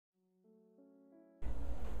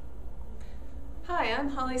Hi, I'm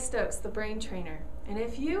Holly Stokes, the brain trainer. And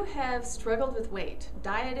if you have struggled with weight,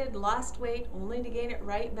 dieted, lost weight, only to gain it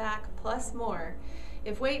right back plus more,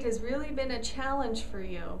 if weight has really been a challenge for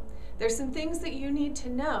you, there's some things that you need to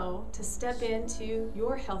know to step into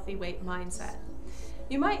your healthy weight mindset.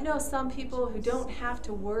 You might know some people who don't have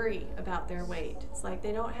to worry about their weight. It's like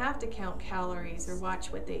they don't have to count calories or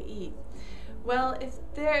watch what they eat. Well, if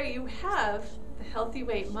there you have the healthy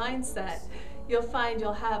weight mindset, you'll find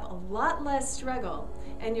you'll have a lot less struggle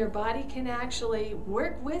and your body can actually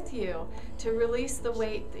work with you to release the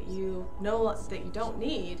weight that you know that you don't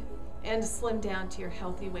need and to slim down to your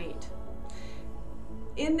healthy weight.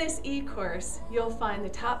 In this e-course, you'll find the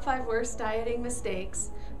top 5 worst dieting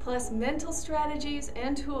mistakes, plus mental strategies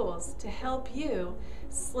and tools to help you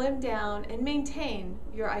slim down and maintain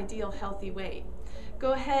your ideal healthy weight.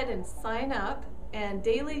 Go ahead and sign up, and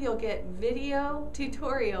daily you'll get video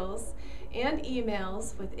tutorials and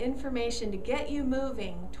emails with information to get you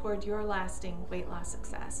moving toward your lasting weight loss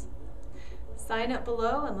success. Sign up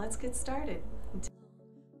below and let's get started.